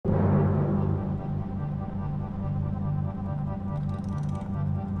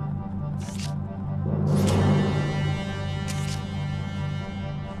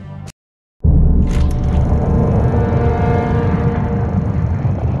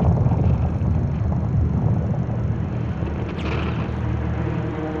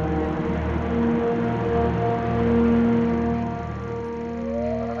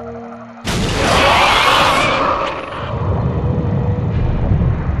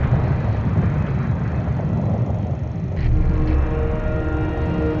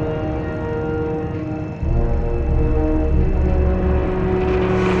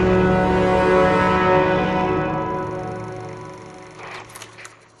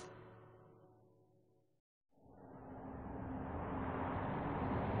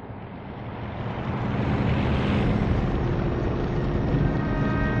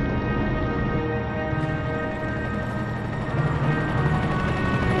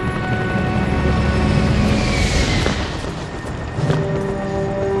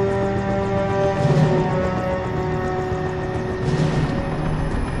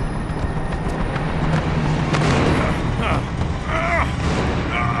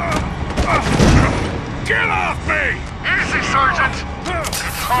Get off me! Easy, Sergeant!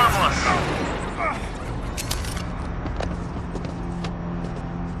 It's harmless.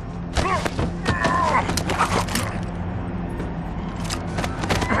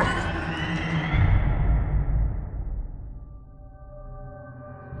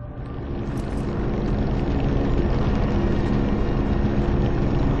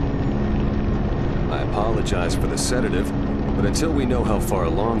 I apologize for the sedative, but until we know how far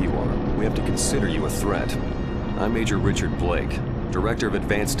along you are, we have to consider you a threat. I'm Major Richard Blake, Director of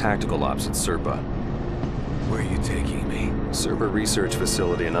Advanced Tactical Ops at SERPA. Where are you taking me? SERPA Research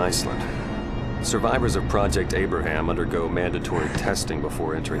Facility in Iceland. Survivors of Project Abraham undergo mandatory testing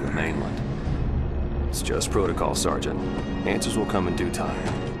before entering the mainland. It's just protocol, Sergeant. Answers will come in due time.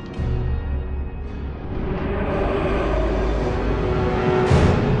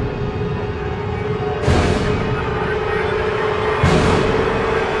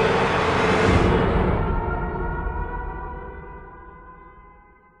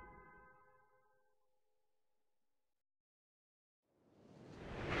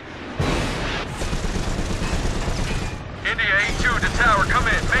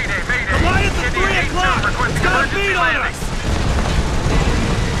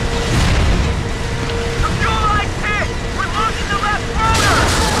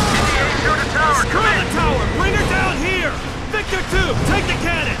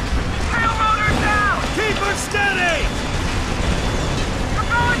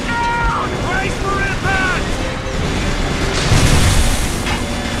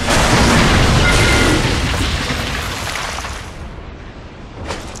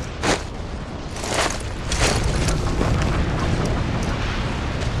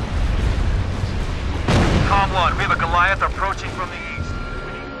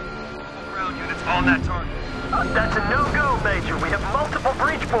 That's a no-go, Major. We have multiple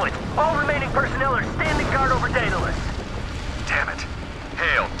breach points. All remaining personnel are standing guard over Daedalus. Damn it.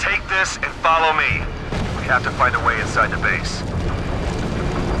 Hale, take this and follow me. We have to find a way inside the base.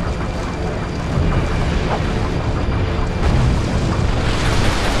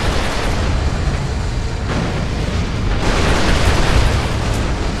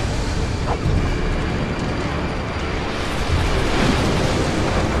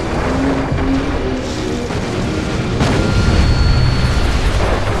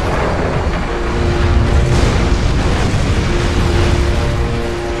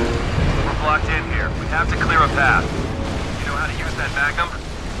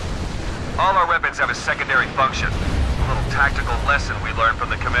 Have a secondary function. A little tactical lesson we learned from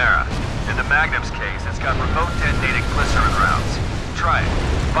the Chimera. In the Magnum's case, it's got remote detonating glycerin rounds. Try it.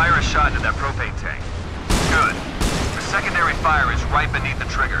 Fire a shot into that propane tank. Good. The secondary fire is right beneath the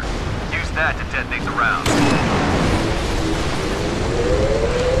trigger. Use that to detonate the round.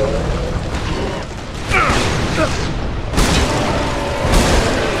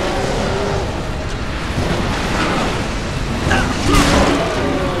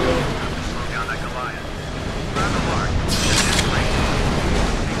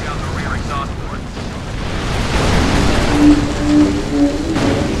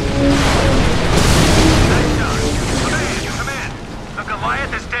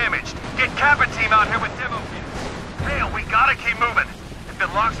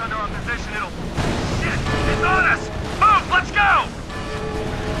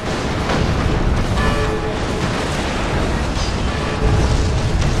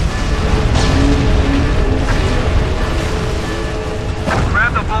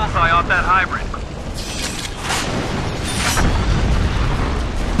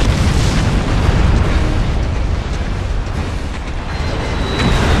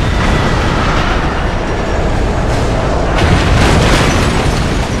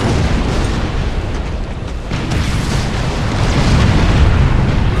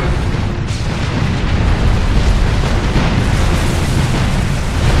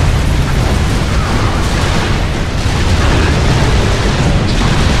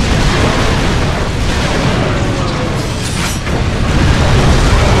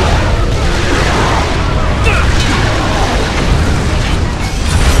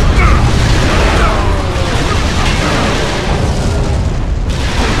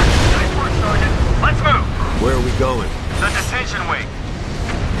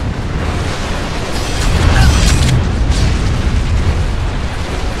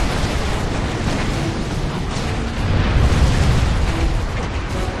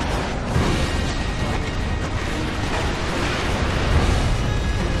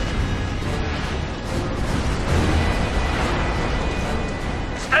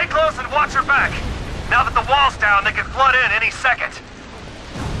 Watch your back! Now that the wall's down, they can flood in any second.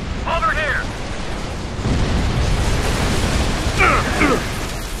 Over here!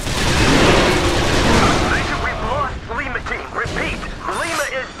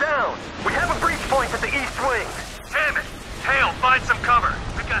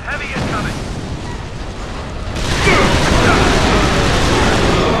 Heavy incoming!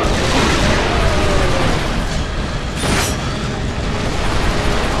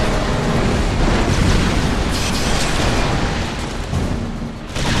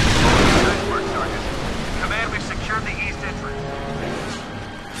 Nice work, Sergeant. Command, we've secured the east entrance.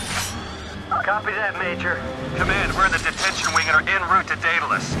 Copy that, Major. Command, we're in the detention wing and are en route to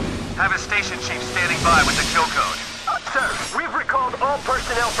Daedalus. Have a station chief standing by with the kill code. Sir, we've recalled all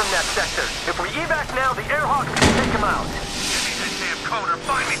personnel from that sector. If we evac now, the Airhawks can take them out. Give me that damn code or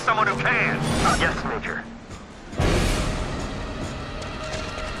find me someone who can! Yes, Major.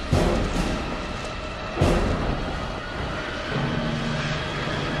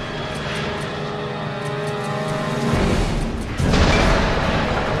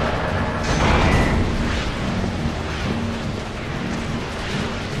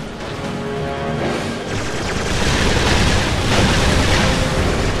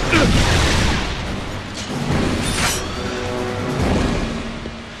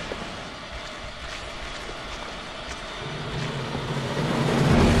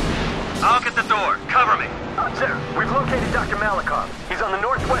 I'll get the door. Cover me. Sir, we've located Dr. Malikov. He's on the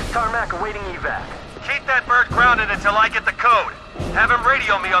northwest tarmac awaiting evac. Keep that bird grounded until I get the code. Have him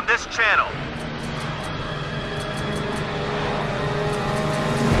radio me on this channel.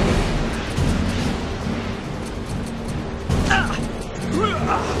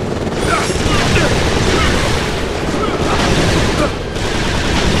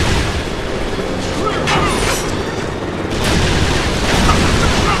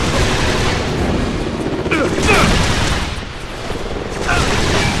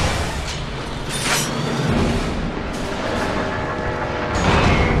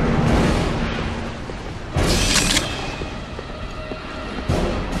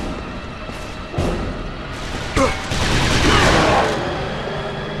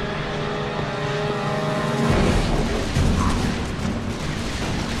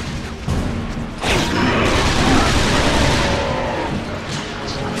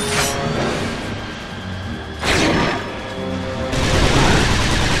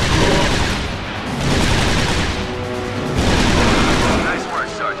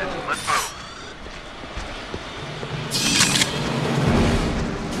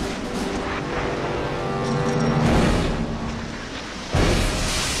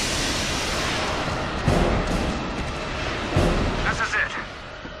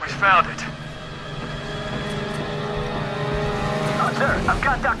 Found it. Sir, I've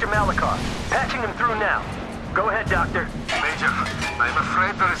got Dr. Malikov. Patching him through now. Go ahead, Doctor. Major, I'm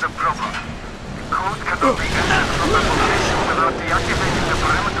afraid there is a problem. The code cannot be entered from that location without deactivating the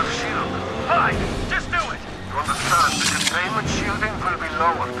perimeter shield. Fine, just do it. You understand, the containment shielding will be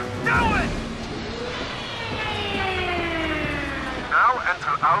lowered. Do it! Now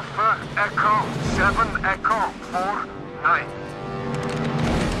enter Alpha Echo 7 Echo 4 9.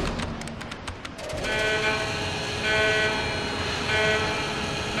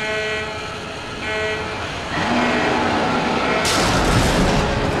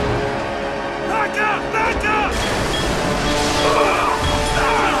 Back up! Back up!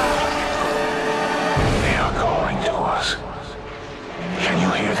 They are calling to us. Can you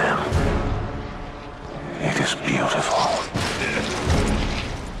hear them? It is beautiful.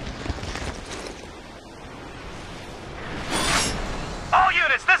 All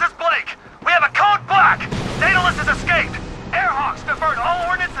units, this is Blake! We have a code black! Daedalus has escaped! Airhawks divert all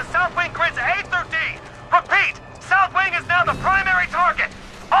ordnance to South Wing grids A through D! Repeat! South Wing is now the primary target!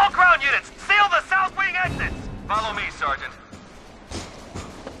 All ground units, seal the South Wing exits! Follow me, Sergeant.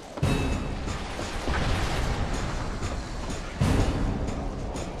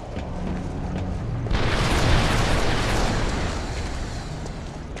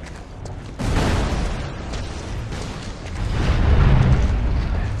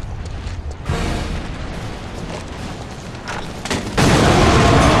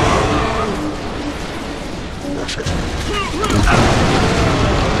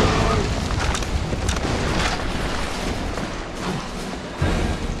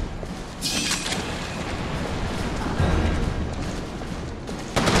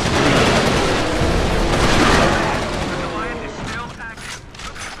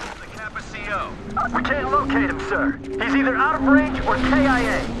 We can't locate him, sir. He's either out of range or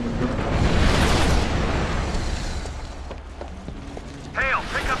KIA. Hale,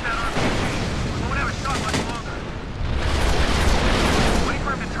 pick up that RPG. We won't have a shot much longer. Wait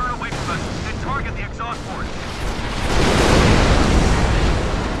for him to turn away from us and target the exhaust port.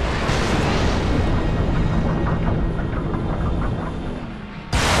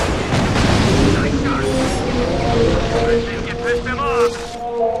 Nice shot. I think you pissed him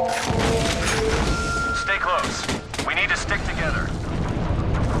off.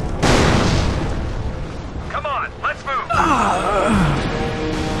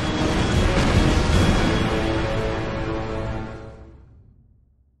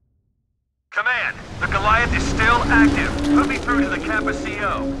 still active. Put me through to the campus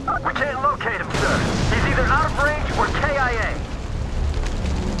CO. We can't locate him, sir. He's either out of range or KIA.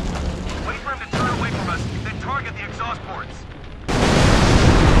 Wait for him to turn away from us, then target the exhaust ports.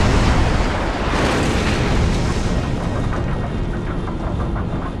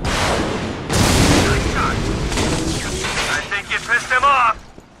 Nice shot. I think you pissed him off.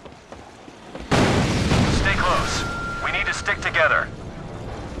 Stay close. We need to stick together.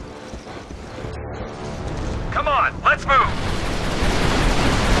 Come on, let's move!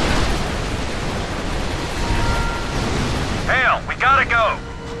 Hale, we gotta go!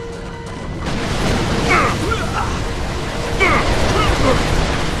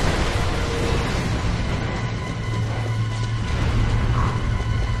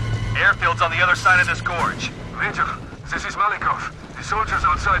 Airfield's on the other side of this gorge. Major, this is Malikov. The soldiers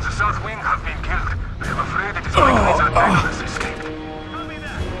outside the south wing have been killed. I am afraid it is likely that Daedalus escaped. Copy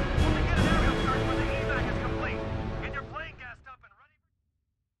that. We'll begin an aerial search when the evac is complete. Get your plane gassed up and ready.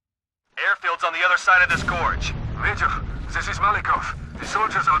 Airfield's on the other side of this gorge. Major, this is Malikov. The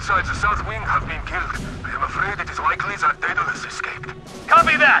soldiers outside the south wing have been killed. I am afraid it is likely that Daedalus escaped.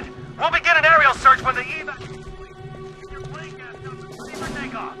 Copy that. We'll begin an aerial search when the evac is complete. Get your plane gassed up and ready for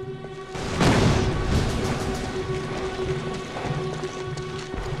takeoff.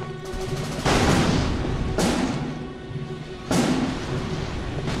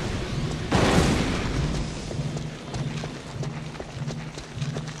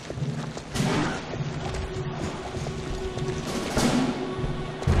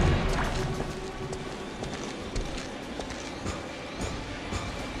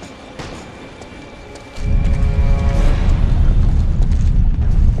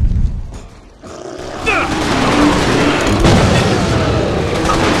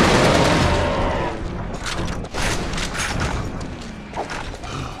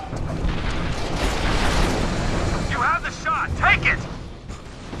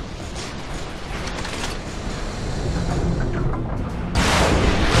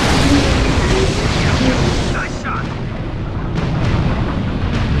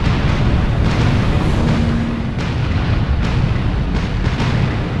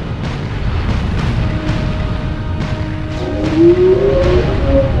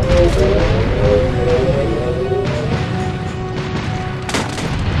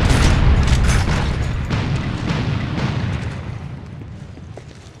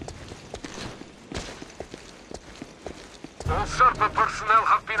 All SERPA personnel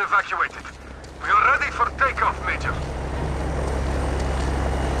have been evacuated. We are ready for takeoff, Major.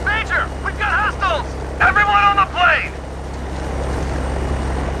 Major, we've got hostiles! Everyone on the plane!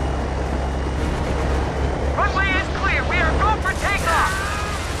 Runway is clear. We are go for takeoff.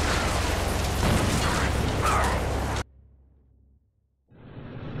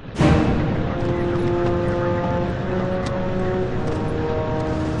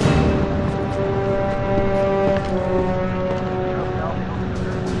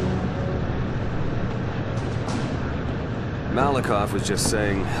 Malikov was just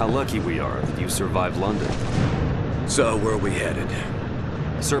saying how lucky we are that you survived London. So, where are we headed?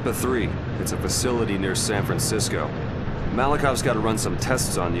 SERPA 3. It's a facility near San Francisco. Malikov's got to run some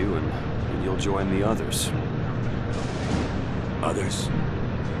tests on you, and you'll join the others. Others?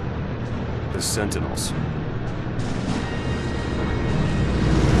 The Sentinels.